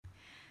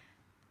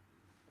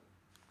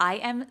I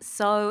am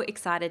so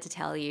excited to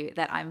tell you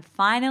that I'm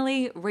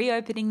finally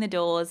reopening the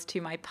doors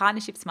to my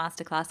Partnerships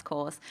Masterclass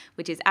course,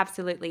 which is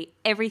absolutely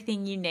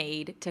everything you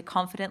need to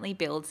confidently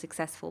build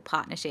successful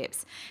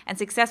partnerships. And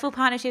successful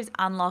partnerships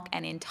unlock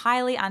an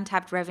entirely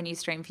untapped revenue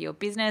stream for your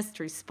business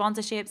through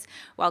sponsorships,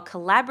 while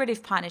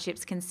collaborative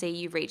partnerships can see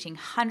you reaching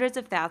hundreds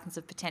of thousands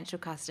of potential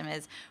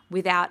customers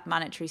without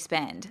monetary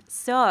spend.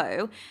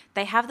 So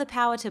they have the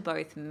power to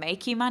both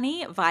make you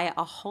money via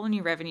a whole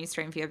new revenue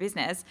stream for your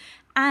business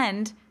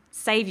and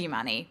save you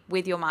money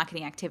with your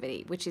marketing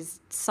activity, which is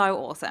so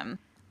awesome.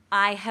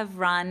 I have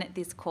run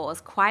this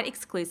course quite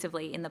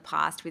exclusively in the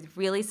past with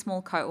really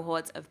small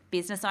cohorts of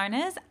business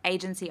owners,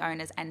 agency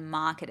owners, and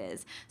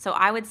marketers. So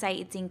I would say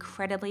it's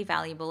incredibly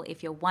valuable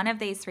if you're one of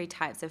these three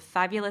types of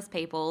fabulous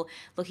people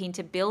looking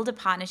to build a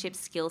partnership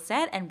skill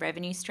set and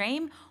revenue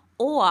stream,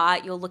 or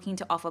you're looking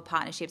to offer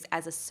partnerships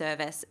as a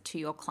service to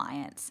your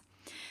clients.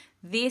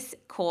 This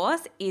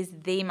course is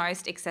the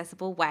most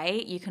accessible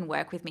way you can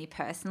work with me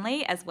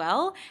personally as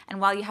well.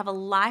 And while you have a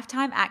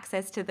lifetime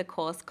access to the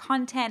course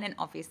content and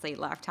obviously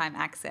lifetime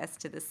access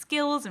to the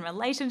skills and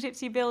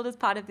relationships you build as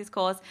part of this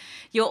course,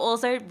 you're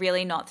also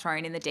really not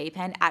thrown in the deep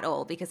end at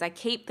all, because I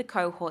keep the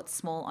cohort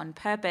small on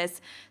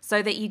purpose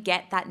so that you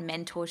get that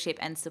mentorship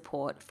and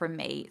support from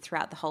me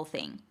throughout the whole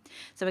thing.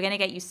 So we're going to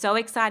get you so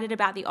excited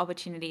about the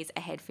opportunities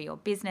ahead for your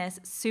business,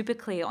 super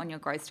clear on your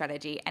growth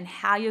strategy, and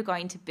how you're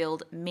going to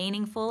build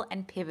meaningful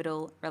and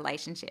pivotal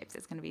relationships.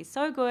 It's going to be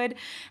so good.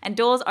 And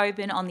doors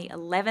open on the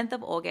 11th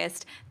of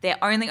August.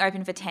 They're only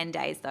open for 10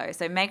 days though.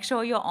 So make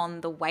sure you're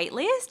on the wait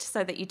list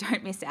so that you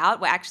don't miss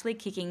out. We're actually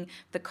kicking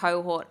the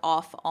cohort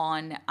off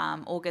on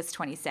August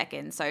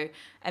 22nd. So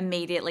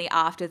immediately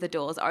after the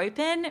doors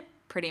open,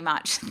 pretty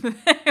much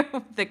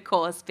the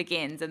course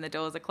begins and the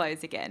doors are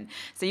closed again.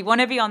 So you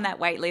want to be on that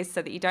wait list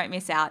so that you don't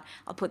miss out.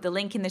 I'll put the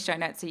link in the show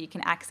notes so you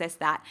can access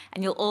that.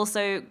 And you'll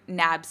also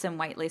nab some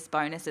waitlist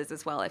bonuses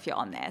as well if you're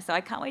on there. So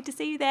I can't wait to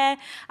see you there.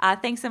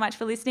 Thanks so much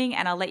for listening,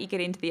 and I'll let you get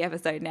into the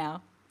episode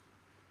now.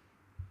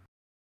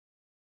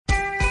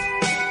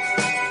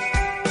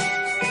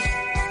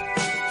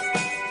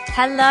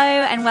 Hello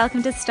and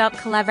welcome to Stop,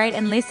 Collaborate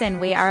and Listen.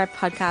 We are a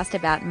podcast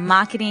about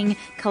marketing,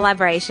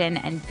 collaboration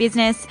and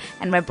business,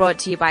 and we're brought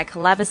to you by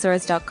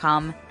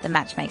Collabosaurus.com, the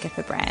matchmaker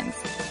for brands.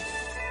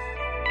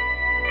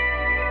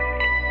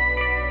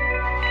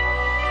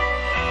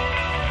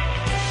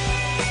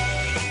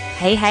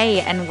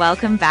 Hey, and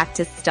welcome back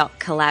to Stop,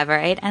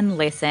 Collaborate and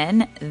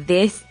Listen.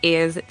 This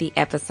is the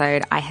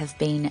episode I have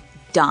been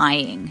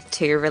dying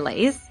to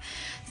release.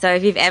 So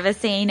if you've ever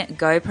seen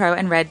GoPro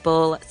and Red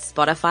Bull,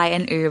 Spotify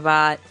and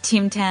Uber,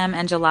 Tim Tam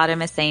and Gelato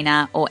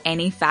Messina, or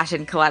any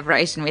fashion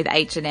collaboration with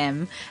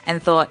H&M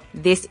and thought,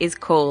 this is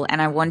cool and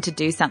I want to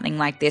do something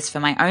like this for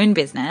my own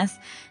business,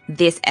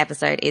 this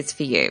episode is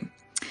for you.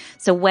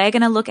 So we're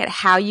going to look at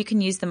how you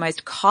can use the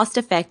most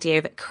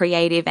cost-effective,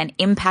 creative, and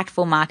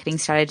impactful marketing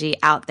strategy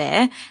out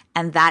there,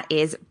 and that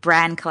is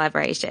brand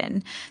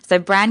collaboration. So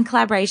brand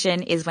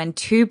collaboration is when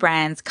two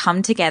brands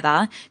come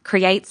together,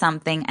 create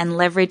something, and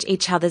leverage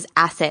each other's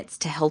assets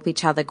to help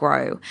each other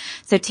grow.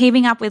 So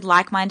teaming up with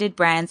like-minded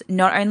brands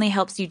not only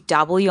helps you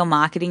double your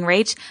marketing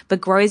reach, but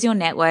grows your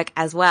network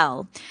as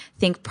well.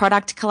 Think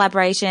product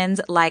collaborations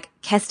like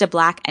Kester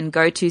Black and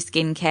Go-To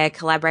Skincare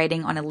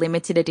collaborating on a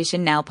limited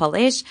edition nail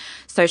polish,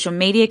 social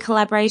media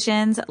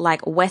collaborations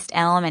like West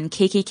Elm and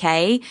Kiki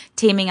K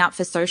teaming up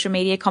for a social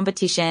media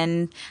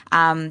competition,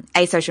 and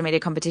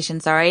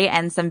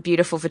some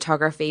beautiful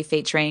photography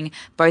featuring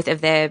both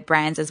of their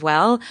brands as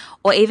well.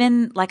 Or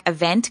even like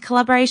event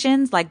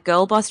collaborations like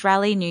Girl Boss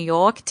Rally New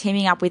York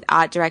teaming up with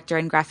art director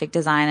and graphic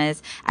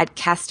designers at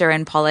Castor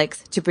and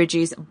Pollux to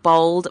produce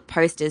bold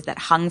posters that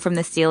hung from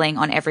the ceiling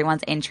on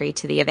everyone's entry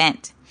to the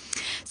event.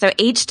 So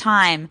each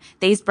time,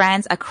 these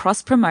brands are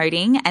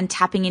cross-promoting and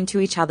tapping into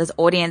each other's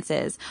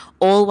audiences,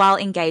 all while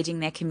engaging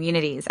their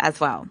communities as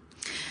well.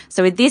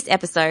 So with this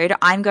episode,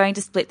 I'm going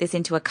to split this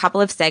into a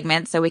couple of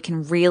segments so we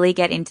can really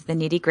get into the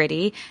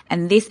nitty-gritty.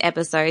 And this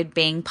episode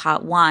being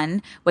part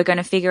 1, we're going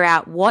to figure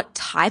out what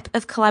type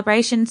of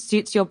collaboration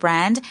suits your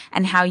brand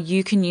and how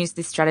you can use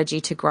this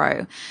strategy to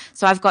grow.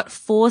 So I've got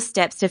 4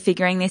 steps to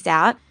figuring this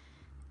out.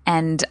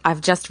 And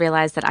I've just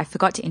realized that I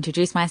forgot to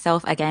introduce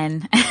myself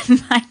again.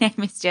 My name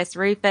is Jess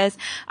Rufus.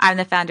 I'm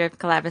the founder of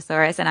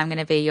Collabosaurus, and I'm going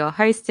to be your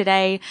host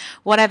today.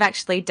 What I've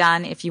actually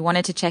done, if you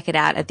wanted to check it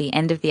out at the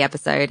end of the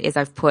episode, is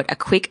I've put a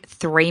quick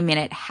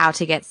 3-minute how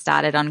to get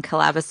started on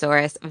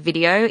Collabosaurus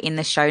video in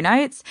the show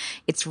notes.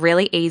 It's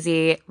really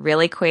easy,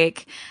 really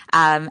quick,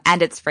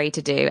 and it's free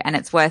to do. And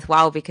it's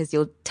worthwhile because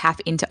you'll tap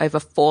into over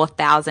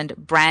 4,000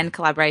 brand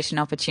collaboration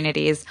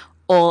opportunities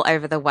all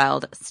over the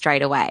world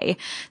straight away.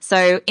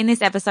 So in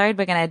this episode,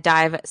 we're going to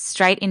dive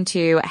straight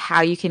into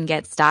how you can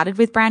get started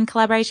with brand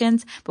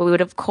collaborations, but we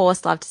would of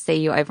course love to see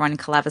you over on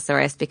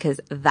Collabosaurus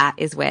because that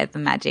is where the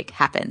magic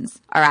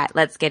happens. All right,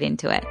 let's get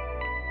into it.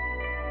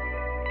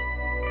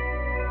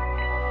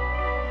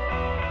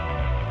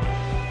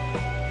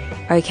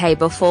 Okay,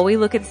 before we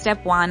look at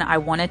step 1, I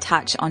want to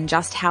touch on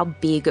just how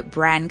big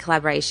brand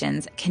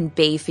collaborations can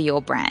be for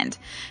your brand.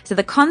 So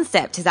the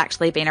concept has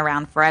actually been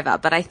around forever,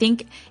 but I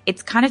think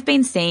it's kind of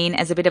been seen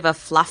as a bit of a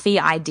fluffy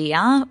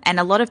idea, and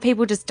a lot of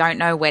people just don't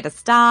know where to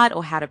start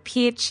or how to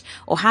pitch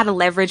or how to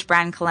leverage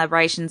brand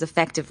collaborations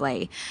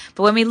effectively.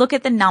 But when we look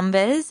at the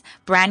numbers,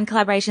 brand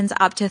collaborations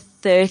are up to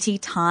 30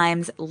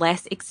 times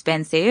less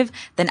expensive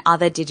than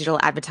other digital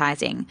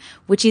advertising,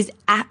 which is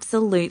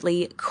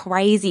absolutely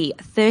crazy.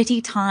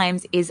 30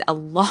 times is a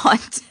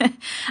lot.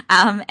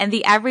 And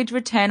the average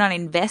return on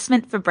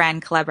investment for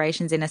brand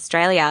collaborations in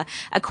Australia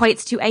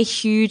equates to a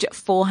huge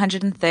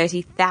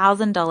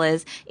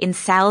 $430,000 in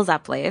sales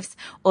uplifts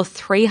or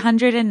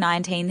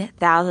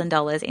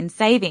 $319,000 in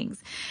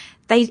savings.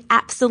 They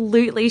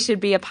absolutely should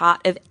be a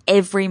part of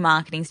every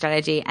marketing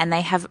strategy, and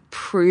they have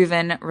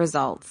proven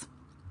results.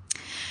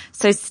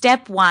 So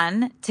step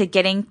 1 to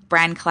getting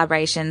brand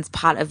collaborations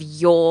part of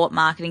your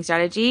marketing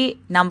strategy,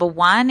 number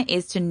 1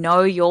 is to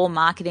know your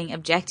marketing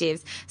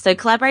objectives. So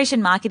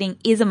collaboration marketing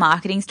is a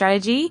marketing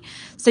strategy.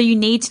 So you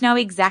need to know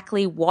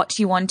exactly what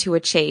you want to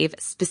achieve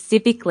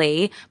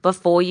specifically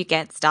before you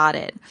get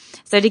started.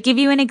 So to give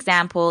you an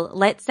example,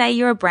 let's say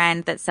you're a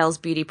brand that sells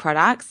beauty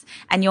products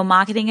and your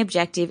marketing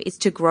objective is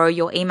to grow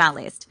your email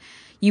list.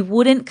 You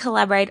wouldn't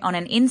collaborate on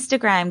an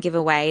Instagram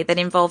giveaway that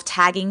involved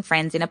tagging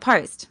friends in a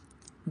post.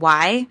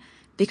 Why?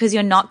 Because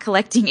you're not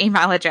collecting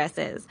email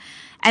addresses.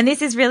 And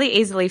this is really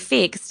easily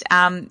fixed.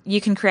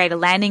 You can create a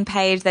landing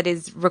page that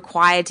is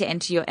required to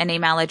enter an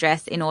email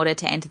address in order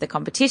to enter the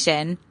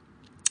competition.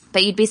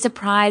 But you'd be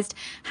surprised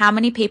how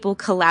many people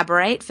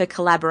collaborate for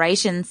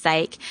collaboration's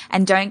sake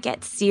and don't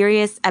get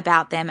serious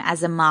about them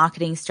as a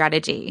marketing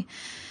strategy.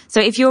 So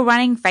if you're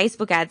running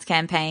Facebook ads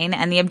campaign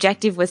and the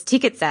objective was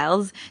ticket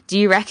sales, do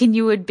you reckon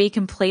you would be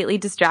completely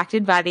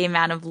distracted by the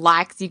amount of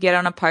likes you get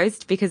on a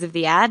post because of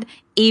the ad,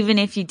 even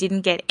if you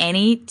didn't get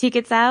any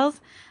ticket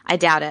sales? I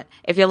doubt it.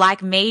 If you're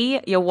like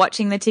me, you're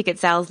watching the ticket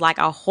sales like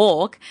a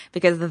hawk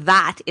because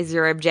that is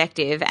your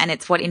objective and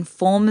it's what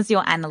informs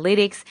your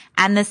analytics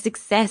and the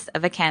success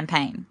of a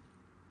campaign.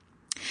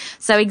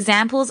 So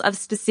examples of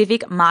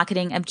specific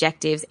marketing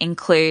objectives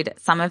include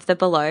some of the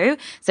below.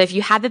 So if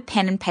you have a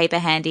pen and paper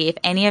handy, if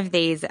any of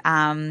these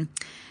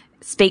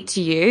speak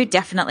to you,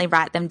 definitely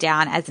write them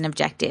down as an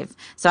objective.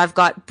 So I've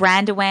got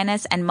brand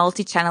awareness and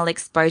multi-channel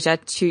exposure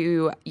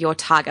to your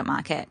target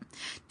market.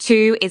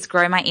 2 is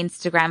grow my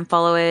Instagram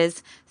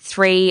followers.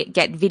 3,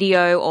 get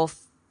video or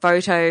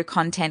photo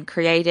content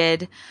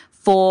created.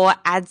 4,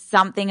 add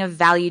something of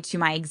value to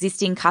my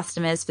existing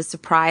customers for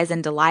surprise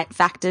and delight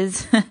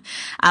factors.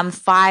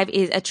 5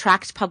 is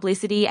attract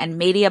publicity and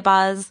media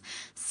buzz.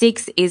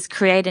 6 is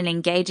create an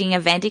engaging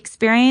event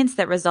experience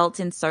that results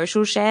in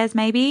social shares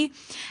maybe.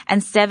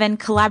 And 7,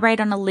 collaborate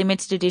on a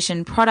limited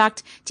edition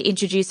product to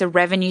introduce a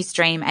revenue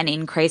stream and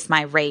increase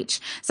my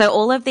reach. So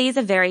all of these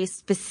are very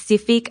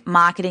specific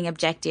marketing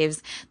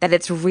objectives that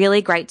it's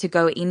really great to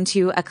go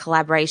into a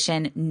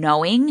collaboration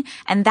knowing.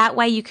 And that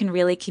way you can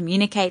really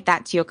communicate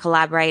that to your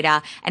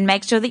collaborator and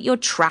make sure that you're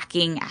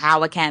tracking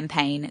how a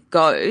campaign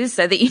goes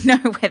so that you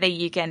know whether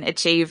you can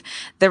achieve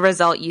the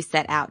result you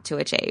set out to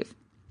achieve.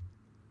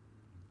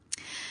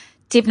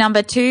 Tip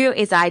number 2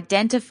 is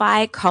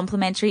identify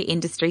complementary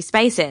industry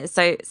spaces.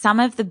 So some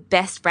of the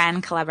best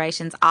brand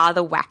collaborations are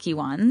the wacky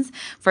ones.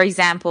 For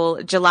example,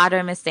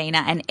 Gelato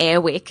Messina and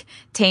Airwick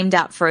teamed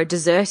up for a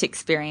dessert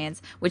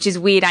experience, which is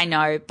weird, I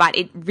know, but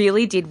it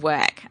really did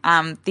work.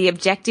 The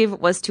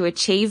objective was to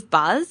achieve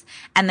buzz,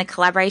 and the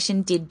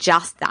collaboration did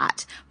just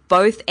that.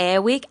 Both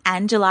Airwick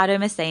and Gelato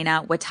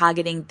Messina were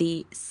targeting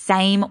the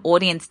same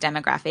audience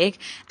demographic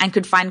and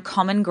could find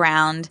common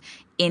ground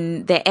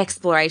in their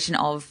exploration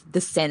of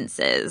the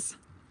senses.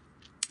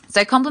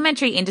 So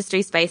complementary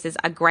industry spaces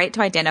are great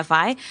to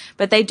identify,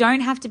 but they don't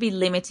have to be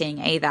limiting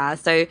either.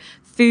 So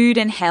food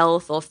and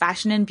health or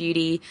fashion and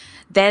beauty,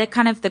 they're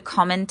kind of the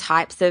common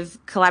types of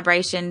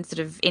collaboration sort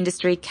of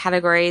industry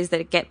categories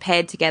that get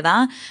paired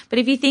together. But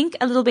if you think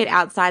a little bit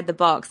outside the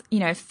box, you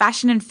know,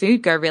 fashion and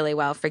food go really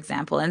well, for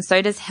example, and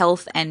so does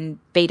health and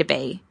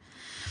B2B.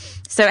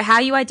 So how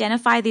you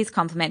identify these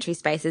complementary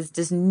spaces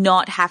does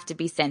not have to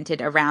be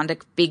centered around a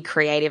big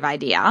creative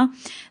idea.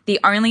 The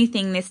only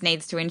thing this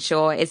needs to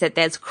ensure is that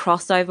there's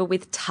crossover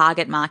with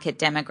target market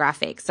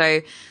demographics.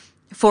 So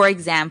for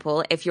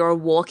example, if you're a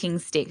walking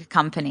stick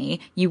company,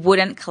 you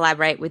wouldn't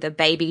collaborate with a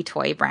baby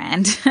toy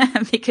brand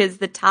because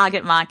the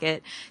target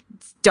market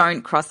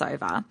don't cross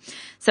over.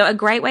 So a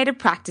great way to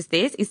practice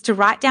this is to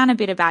write down a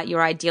bit about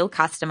your ideal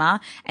customer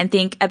and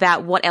think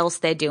about what else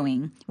they're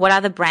doing. What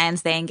other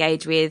brands they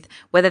engage with,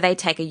 whether they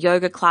take a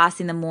yoga class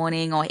in the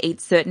morning or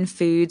eat certain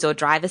foods or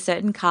drive a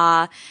certain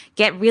car.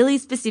 Get really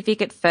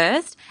specific at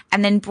first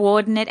and then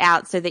broaden it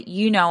out so that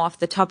you know off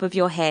the top of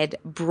your head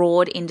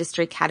broad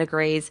industry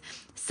categories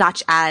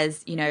such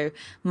as, you know,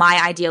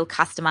 my ideal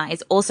customer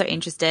is also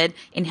interested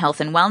in health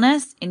and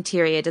wellness,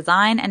 interior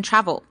design, and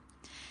travel.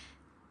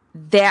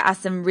 There are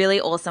some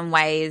really awesome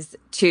ways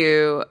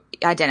to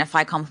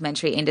identify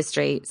complementary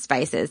industry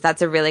spaces.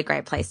 That's a really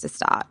great place to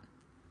start.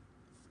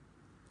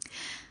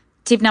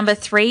 Tip number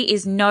 3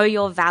 is know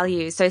your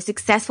value. So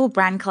successful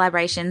brand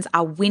collaborations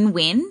are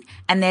win-win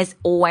and there's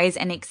always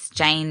an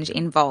exchange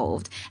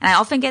involved. And I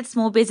often get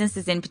small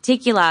businesses in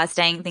particular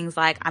saying things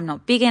like, I'm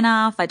not big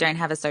enough, I don't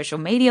have a social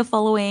media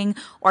following,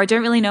 or I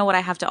don't really know what I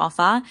have to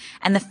offer.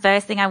 And the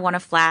first thing I want to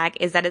flag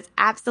is that it's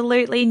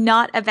absolutely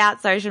not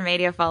about social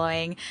media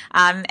following.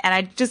 And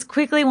I just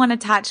quickly want to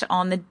touch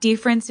on the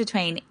difference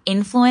between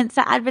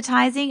influencer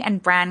advertising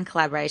and brand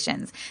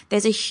collaborations.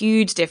 There's a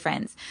huge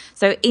difference.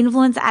 So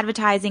influencer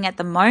advertising at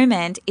the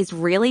moment is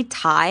really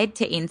tied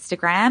to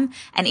Instagram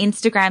and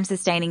Instagram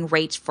sustaining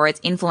reach for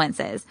its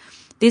influencers.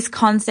 This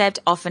concept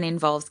often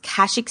involves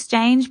cash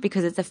exchange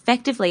because it's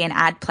effectively an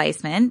ad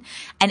placement,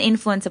 and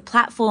influencer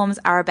platforms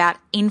are about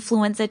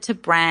influencer to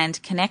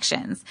brand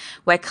connections,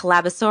 where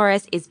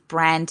Collabosaurus is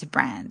brand to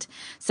brand.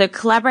 So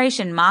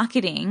collaboration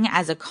marketing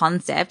as a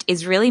concept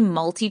is really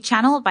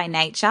multi-channel by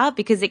nature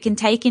because it can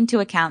take into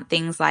account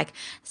things like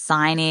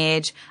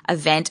signage,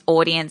 event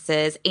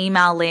audiences,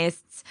 email lists,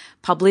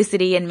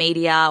 publicity and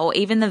media, or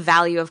even the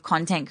value of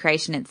content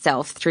creation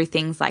itself through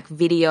things like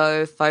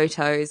video,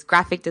 photos,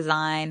 graphic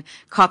design,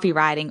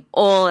 copywriting,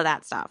 all of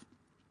that stuff.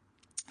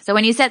 So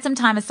when you set some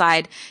time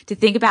aside to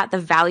think about the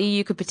value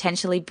you could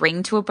potentially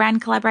bring to a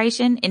brand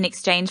collaboration in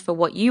exchange for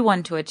what you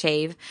want to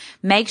achieve,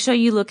 make sure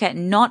you look at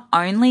not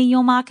only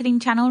your marketing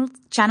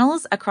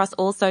channels across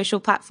all social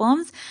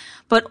platforms,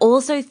 but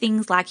also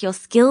things like your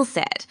skill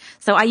set.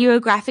 So are you a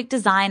graphic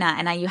designer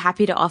and are you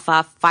happy to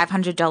offer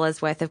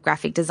 $500 worth of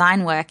graphic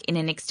design work in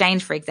an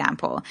exchange, for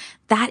example?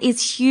 That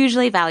is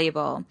hugely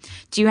valuable.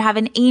 Do you have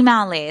an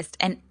email list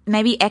and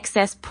maybe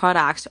excess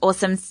product or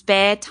some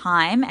spare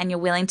time and you're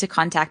willing to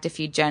contact a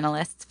few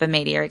journalists for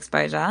media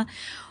exposure?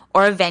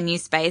 Or a venue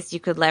space you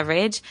could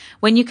leverage.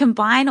 When you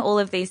combine all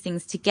of these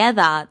things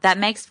together, that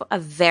makes for a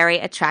very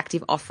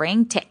attractive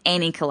offering to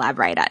any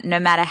collaborator, no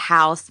matter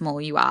how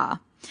small you are.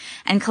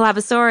 And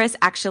Collabosaurus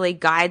actually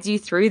guides you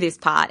through this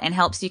part and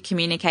helps you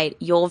communicate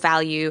your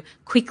value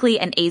quickly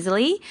and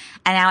easily.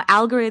 And our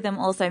algorithm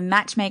also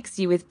matchmakes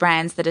you with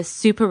brands that are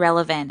super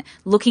relevant,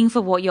 looking for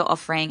what you're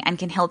offering and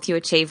can help you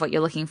achieve what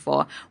you're looking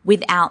for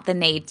without the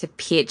need to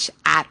pitch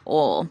at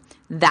all.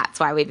 That's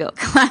why we built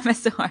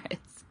Collabosaurus.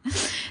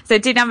 So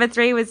tip number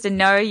 3 was to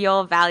know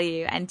your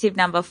value. And tip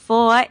number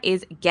 4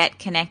 is get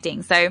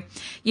connecting. So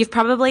you've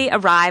probably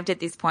arrived at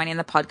this point in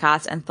the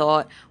podcast and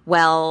thought,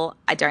 well,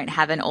 I don't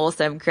have an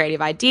awesome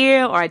creative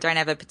idea or I don't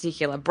have a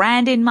particular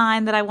brand in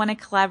mind that I want to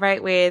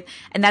collaborate with.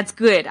 And that's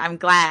good. I'm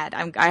glad.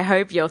 I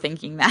hope you're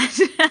thinking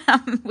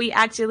that. We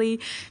actually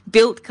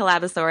built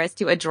Collabosaurus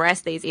to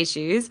address these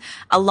issues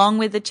along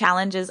with the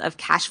challenges of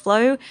cash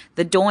flow,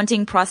 the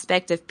daunting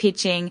prospect of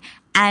pitching,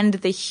 and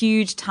the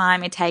huge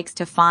time it takes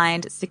to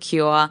find,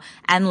 secure,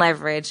 and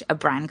leverage a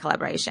brand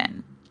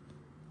collaboration.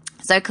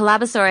 So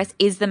Collabosaurus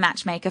is the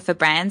matchmaker for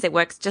brands. It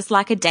works just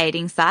like a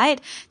dating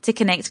site to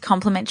connect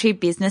complementary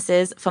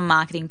businesses for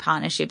marketing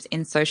partnerships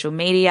in social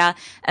media,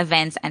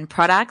 events, and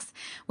products.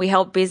 We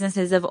help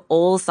businesses of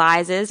all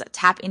sizes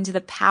tap into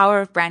the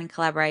power of brand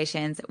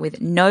collaborations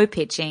with no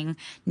pitching,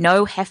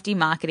 no hefty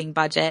marketing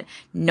budget,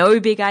 no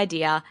big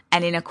idea,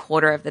 and in a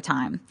quarter of the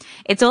time.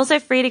 It's also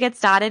free to get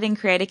started and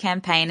create a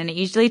campaign, and it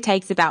usually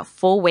takes about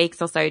 4 weeks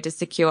or so to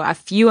secure a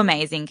few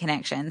amazing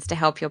connections to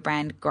help your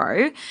brand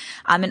grow.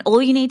 And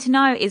all you need to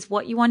know is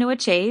what you want to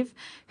achieve,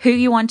 who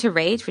you want to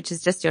reach, which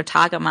is just your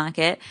target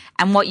market,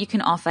 and what you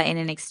can offer in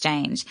an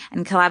exchange.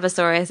 And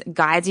Collabosaurus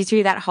guides you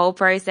through that whole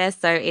process,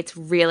 so it's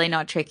really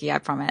not tricky, I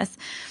promise.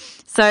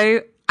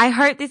 So I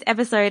hope this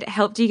episode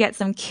helped you get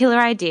some killer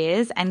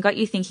ideas and got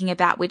you thinking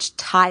about which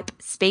type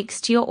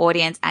speaks to your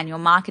audience and your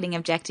marketing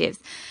objectives.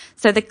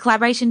 So the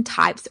collaboration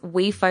types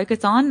we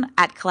focus on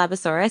at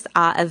Collabosaurus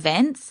are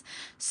events,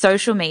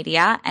 social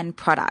media, and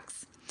products.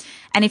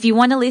 And if you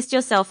want to list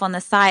yourself on the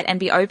site and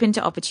be open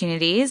to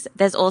opportunities,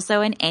 there's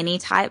also an any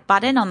type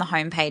button on the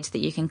homepage that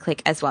you can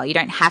click as well. You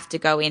don't have to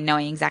go in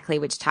knowing exactly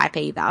which type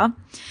either.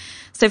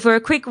 So for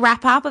a quick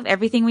wrap up of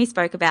everything we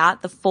spoke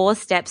about, the 4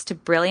 steps to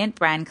brilliant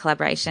brand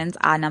collaborations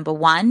are: number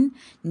 1,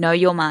 know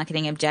your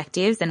marketing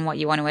objectives and what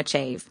you want to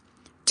achieve.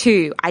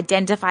 2,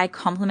 identify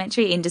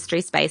complementary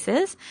industry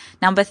spaces.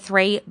 Number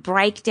 3,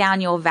 break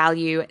down your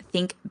value.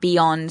 Think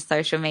beyond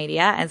social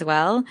media as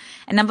well.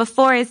 And number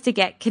 4 is to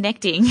get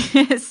connecting.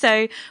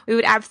 So we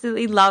would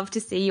absolutely love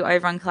to see you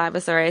over on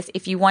Collabosaurus.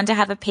 If you want to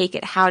have a peek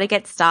at how to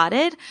get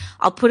started,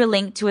 I'll put a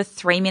link to a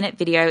 3-minute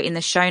video in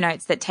the show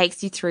notes that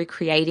takes you through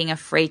creating a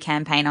free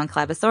campaign on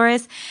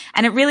Collabosaurus.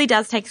 And it really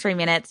does take 3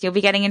 minutes. You'll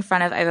be getting in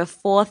front of over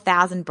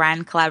 4,000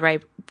 brand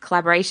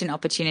collaboration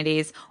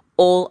opportunities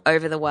all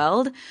over the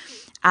world.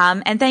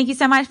 And thank you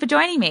so much for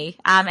joining me,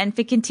 and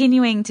for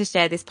continuing to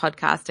share this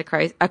podcast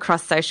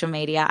across social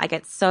media. I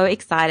get so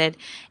excited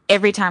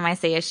every time I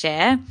see a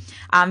share.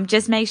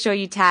 Just make sure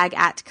you tag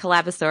at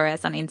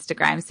Collabosaurus on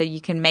Instagram so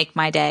you can make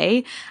my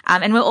day.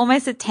 And we're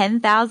almost at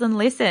 10,000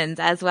 listens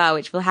as well,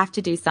 which we'll have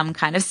to do some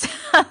kind of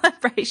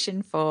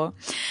celebration for.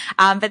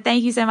 But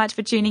thank you so much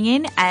for tuning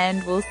in,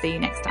 and we'll see you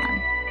next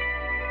time.